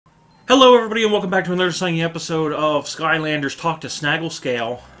Hello everybody and welcome back to another exciting episode of Skylanders Talk to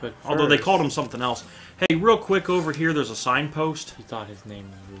Snagglescale. Although they called him something else. Hey, real quick over here, there's a signpost. You thought his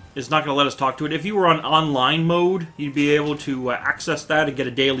name was Ruth. It's not going to let us talk to it. If you were on online mode, you'd be able to access that and get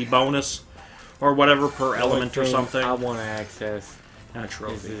a daily bonus or whatever per element or something. I want to access a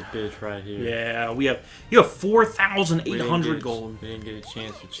trophy. This bitch right here. Yeah, you have 4,800 gold. We didn't get a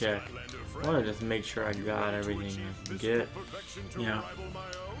chance to check. I want to just make sure I got everything I can get. Yeah.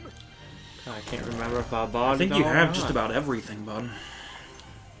 I can't remember if I bought it. I think you have just about everything, bud.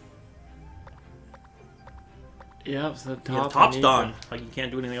 Yep, so the top. Yeah, the top's done. Like, you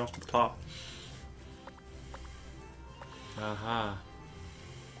can't do anything else to the top. Aha.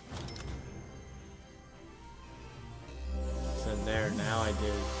 So there, now I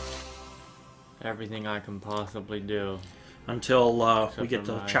did everything I can possibly do. Until we get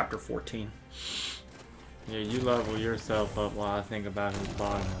to chapter 14. Yeah, you level yourself up while I think about whose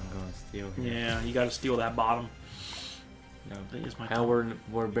bottom I'm going to steal here. Yeah, you got to steal that bottom. No, my how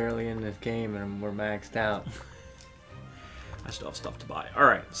we're barely in this game and we're maxed out. I still have stuff to buy.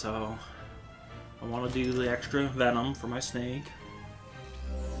 Alright, so I want to do the extra venom for my snake.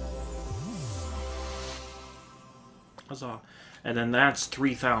 Huzzah. And then that's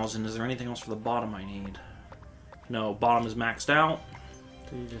 3,000. Is there anything else for the bottom I need? No, bottom is maxed out.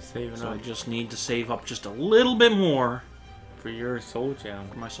 So you just saving so up. I just need to save up just a little bit more for your soul gem.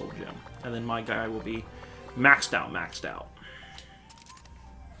 For my soul gem. And then my guy will be maxed out.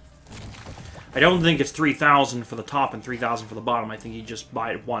 I don't think it's 3,000 for the top and 3,000 for the bottom. I think you just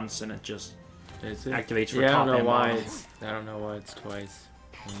buy it once and it just activates for top and bottom. I don't know why it's twice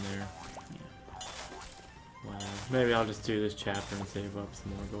in there. Yeah. Wow. Maybe I'll just do this chapter and save up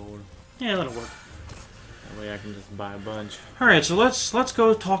some more gold. Yeah, that'll work. That way I can just buy a bunch. Alright, so let's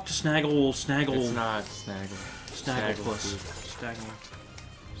go talk to Snaggle. It's not Snaggle. Snagglepuss.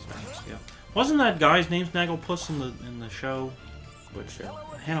 Yeah. Wasn't that guy's name Snagglepuss in the show? Which show?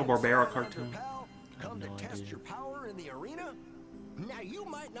 Hanna-Barbera cartoon. I have no idea. Your power in the arena? Now you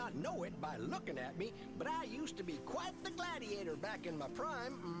might not know it by looking at me, but I used to be quite the gladiator back in my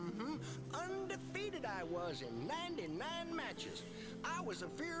prime. Undefeated I was in 99 matches. I was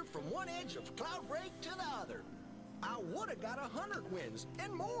feared from one edge of Cloudbreak to the other. I would have got 100 wins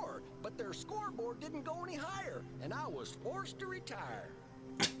and more, but their scoreboard didn't go any higher, and I was forced to retire.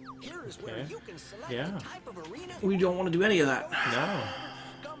 Here is where you can select the type of arena. We don't want to do any of that.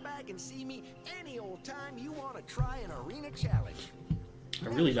 No. Come back and see me any old time you want to try an arena challenge. I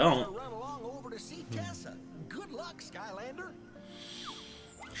really don't. Run along over to see Tessa. Good luck, Skylander.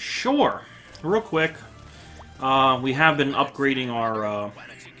 Sure. Real quick, we have been upgrading our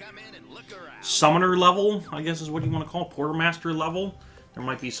summoner level, I guess is what you want to call it, Quartermaster level. There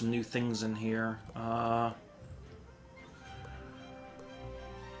might be some new things in here.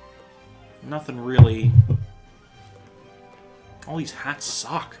 Nothing really. All these hats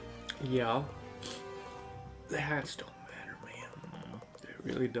suck. Yeah. The hats don't matter, man. No,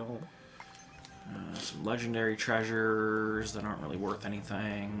 they really don't. Some legendary treasures that aren't really worth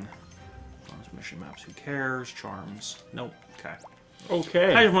anything. Those mission maps, who cares? Charms. Nope. Okay.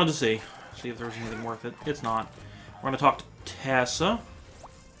 Okay. I just wanted to see if there was anything worth it. It's not. We're going to talk to Tessa.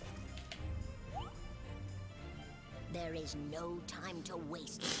 There is no time to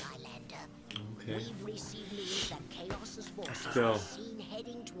waste, Skylander. Okay. We've received news that Chaos's forces go. are seen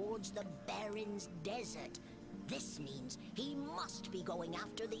heading towards the Baron's Desert. This means he must be going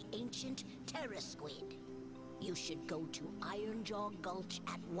after the ancient Terra Squid. You should go to Ironjaw Gulch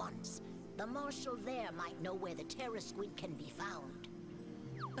at once. The marshal there might know where the Terra Squid can be found.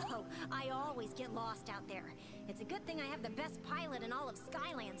 Oh, I always get lost out there. It's a good thing I have the best pilot in all of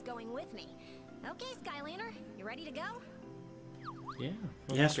Skylands going with me. Okay, Skylander, you ready to go? Yeah.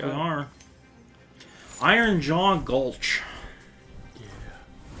 Yes, we are. Ironjaw Gulch. Yeah.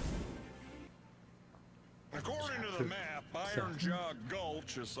 According to the map, Ironjaw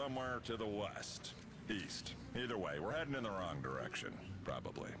Gulch is somewhere to the west. East. Either way, we're heading in the wrong direction.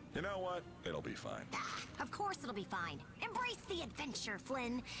 Probably. You know what? It'll be fine. Of course it'll be fine. Embrace the adventure,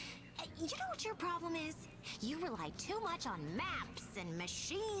 Flynn. You know what your problem is? You rely too much on maps and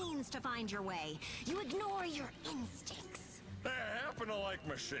machines to find your way. You ignore your instincts. I happen to like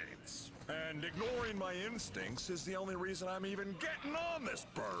machines. And ignoring my instincts is the only reason I'm even getting on this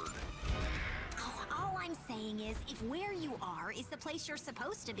bird. Oh, all I'm saying is, if where you are is the place you're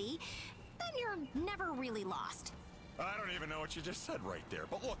supposed to be, then you're never really lost. I don't even know what you just said right there.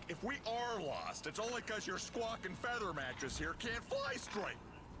 But look, if we are lost, it's only because your squawking feather mattress here can't fly straight.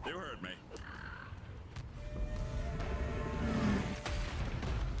 You heard me.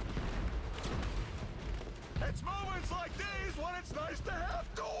 It's moments like these when it's nice to have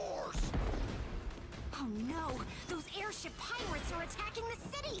doors! airship pirates are attacking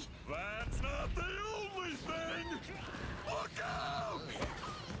the city. That's not the only thing! Look out!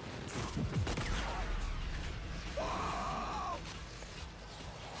 Whoa!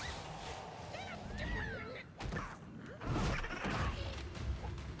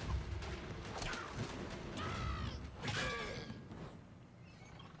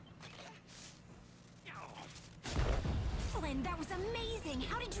 Flynn, that was amazing.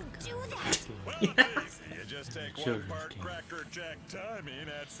 How did you do that? Well, it's easy. You just take one Children's part game. cracker jack timing,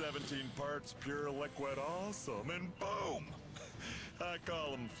 add 17 parts pure liquid awesome, and boom! I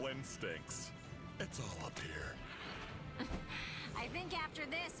call them Flynn Stinks. It's all up here. I think after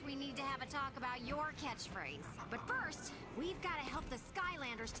this, we need to have a talk about your catchphrase. But first, we've got to help the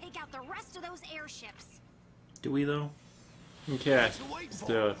Skylanders take out the rest of those airships. Do we, though? Okay, let's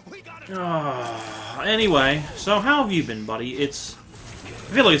do it. Anyway, so how have you been, buddy? I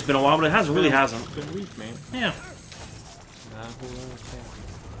feel like it's been a while, but it really hasn't. It's been a week, man. Yeah. Not a whole lot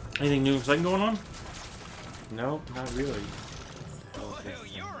of Anything new and exciting going on? Nope, not really. Oh, hell,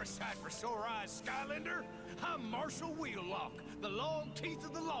 you're a sight for sore eyes, Skylander. I'm Marshal Wheellock, the long teeth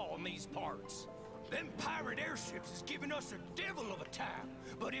of the law in these parts. Them pirate airships is giving us a devil of a time.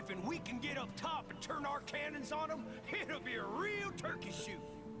 But if we can get up top and turn our cannons on them, it'll be a real turkey shoot.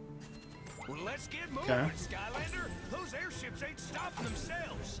 Well, let's get moving, Okay. Skylander. Those airships ain't stopping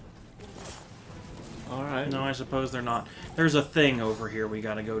themselves. Alright. No, I suppose they're not. There's a thing over here we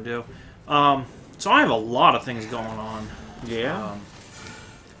gotta go do. So I have a lot of things going on. Yeah?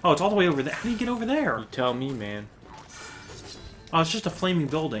 Oh, it's all the way over there. How do you get over there? You tell me, man. Oh, it's just a flaming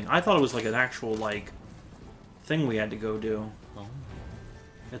building. I thought it was like an actual, like, thing we had to go do. Oh.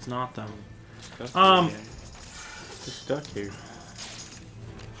 It's not, though. Stuck Um, here, man. Just stuck here.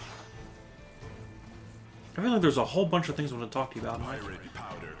 I feel like there's a whole bunch of things I want to talk to you about.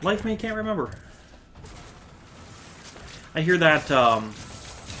 Life me can't remember. I hear that, Leo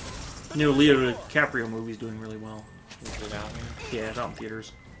DiCaprio movie's doing really well. Is it out, man? Yeah, it's out in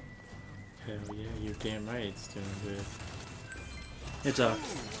theaters. Hell yeah, you're damn right it's doing good. It's a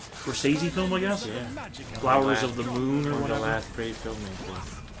Scorsese film, I guess? Yeah. Flowers of the Moon or One of the whatever. last great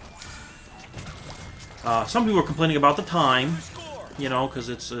filmmakers. Some people are complaining about the time, you know, because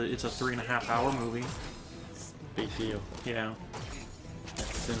it's a 3.5-hour movie. Big deal. Yeah.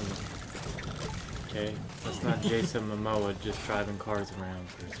 That's cinema. Okay? That's not Jason Momoa just driving cars around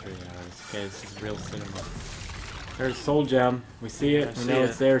for 3 hours. Okay, this is real cinema. There's Soul Gem. We see it. I We see know it.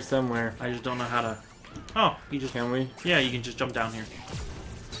 it's there somewhere. I just don't know how to... Oh, you just... Can we? Yeah, you can just jump down here.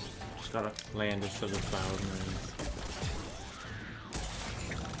 Just gotta... Land us of the flower moons.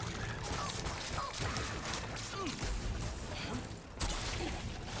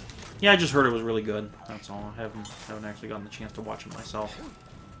 Yeah, I just heard it was really good. That's all. I haven't actually gotten the chance to watch it myself.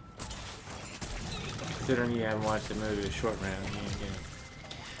 Considering you haven't watched the movie, a short round, you ain't getting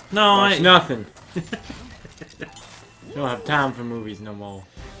No, watch nothing. You don't have time for movies no more.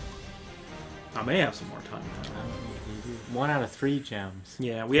 I may have some more time. 1 out of 3 gems.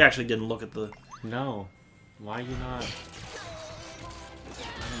 Yeah, we actually didn't look at the... No. Why you not? I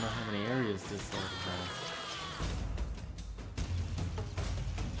don't know how many areas this level has.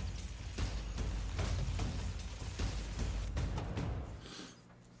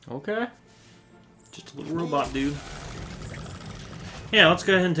 Okay. Just a little robot dude. Yeah, let's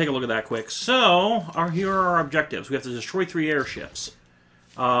go ahead and take a look at that quick. So, here are our objectives. We have to destroy 3 airships.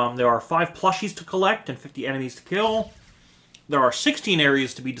 There are 5 plushies to collect and 50 enemies to kill. There are 16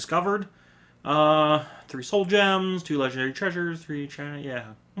 areas to be discovered. 3 soul gems, 2 legendary treasures, 3 yeah.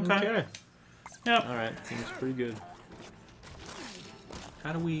 Okay. Yep. Alright, seems pretty good.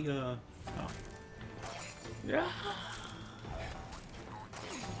 How do we, oh. Yeah.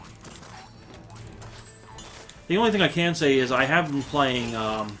 The only thing I can say is I have been playing,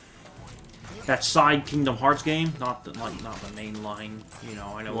 that side Kingdom Hearts game, not the main line. You know,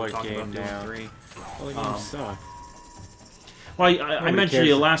 I know we're What talking about game doing now? 3. Well, the game sucks. Well, I mentioned to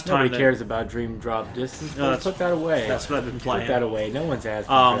you last time Nobody that cares about Dream Drop Distance. No, Put that away. that's what I've been playing. Put that away. No one's asking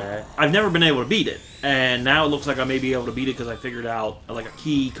for that. I've never been able to beat it, and now it looks like I may be able to beat it because I figured out like a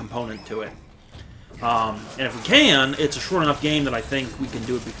key component to it. And if we can, it's a short enough game that I think we can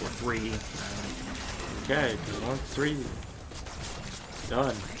do it before 3. Okay, once 3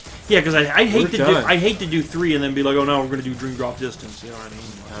 done. Yeah, because I hate We're to done. I hate to do 3 and then be like, oh no, we're gonna do Dream Drop Distance. You know what I mean?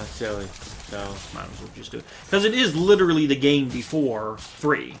 Not silly. So Might as well just do it because it is literally the game before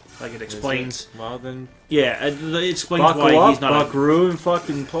 3. Like it explains. well then, Yeah, it explains buckle why up, he's not. buckaroo, and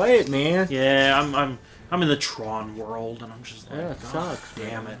fucking play it, man. Yeah, I'm in the Tron world, and I'm just like, Yeah, it God sucks,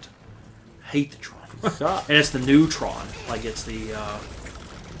 damn man. it. I hate the Tron. It sucks. And it's the new Tron. Like, it's the,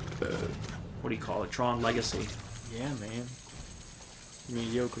 what do you call it? Tron Legacy. Yeah, man.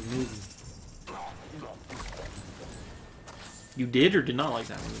 Mediocre movie. You did or did not like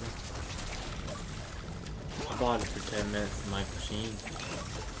that movie? I bought it for 10 minutes in my machine.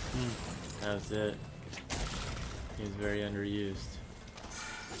 That was it. He was very underused.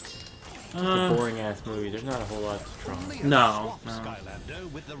 It's a boring ass movie. There's not a whole lot to try. No.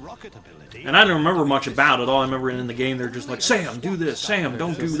 Skylander with the rocket ability. And I don't remember much about it. All I remember in the game, they're just like, Sam, do this. Sam,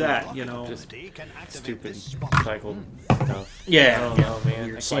 don't do that. You know. Just stupid cycle stuff. Yeah. I don't yeah. know, man.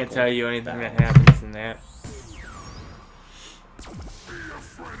 Weird I cycle. can't tell you anything that happens in that.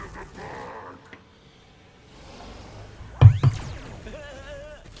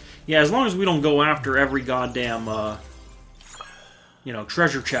 Yeah, as long as we don't go after every goddamn, you know,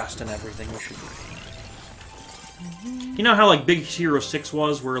 treasure chest and everything, we should be. You know how, like, Big Hero 6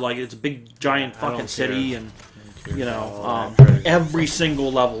 was, where, like, it's a big, giant fucking city, and, you know, every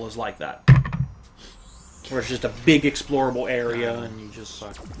single level is like that. Where it's just a big explorable area, and you just,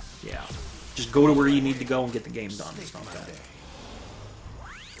 yeah. Just go to where you need to go and get the game done. It's not bad.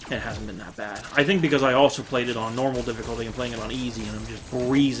 It hasn't been that bad. I think because I also played it on normal difficulty and playing it on easy, and I'm just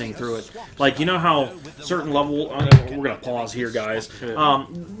breezing through it. Like, you know how certain level... we're gonna pause here, guys.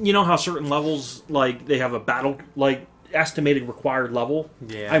 You know how certain levels, like, they have a battle, like, estimated required level?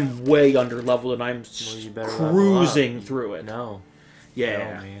 Yeah. I'm way under leveled, and I'm cruising through it. No. Yeah.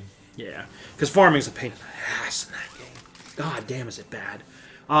 No, man. Yeah. Because farming's a pain in the ass in that game. God damn, is it bad.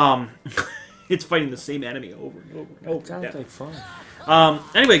 It's fighting the same enemy over and over and over. Sounds like fun.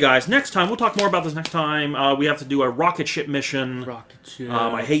 Anyway, guys, next time, we'll talk more about this next time. We have to do a rocket ship mission. Rocket ship.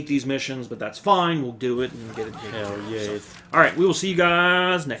 I hate these missions, but that's fine. We'll do it and get it taken. Hell yes. Alright, we will see you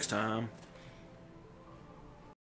guys next time.